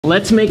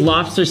Let's make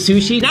lobster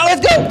sushi. Now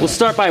let's go! We'll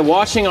start by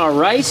washing our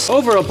rice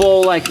over a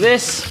bowl like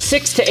this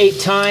 6 to 8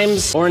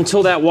 times or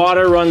until that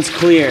water runs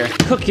clear.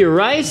 Cook your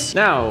rice.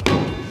 Now,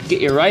 get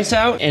your rice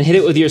out and hit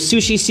it with your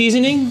sushi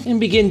seasoning and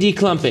begin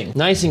declumping.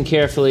 Nice and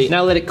carefully.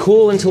 Now let it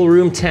cool until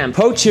room temp.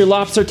 Poach your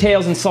lobster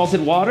tails in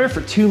salted water for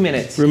 2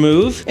 minutes.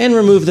 Remove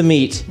the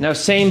meat. Now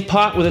same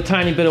pot with a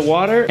tiny bit of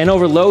water, and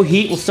over low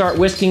heat we'll start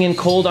whisking in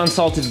cold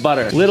unsalted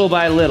butter, little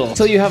by little,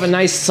 until you have a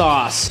nice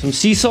sauce. Some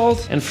sea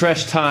salt and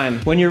fresh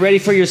thyme. When you're ready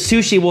for your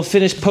sushi, we'll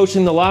finish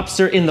poaching the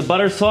lobster in the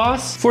butter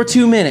sauce for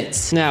 2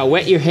 minutes. Now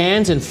wet your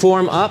hands and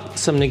form up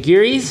some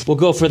nigiris. We'll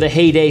go for the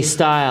heyday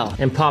style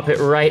and pop it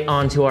right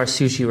onto our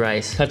sushi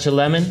rice. Touch a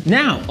lemon.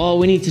 Now, all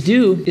we need to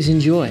do is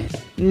enjoy.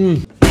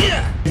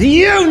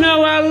 You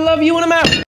know I love you when I'm out.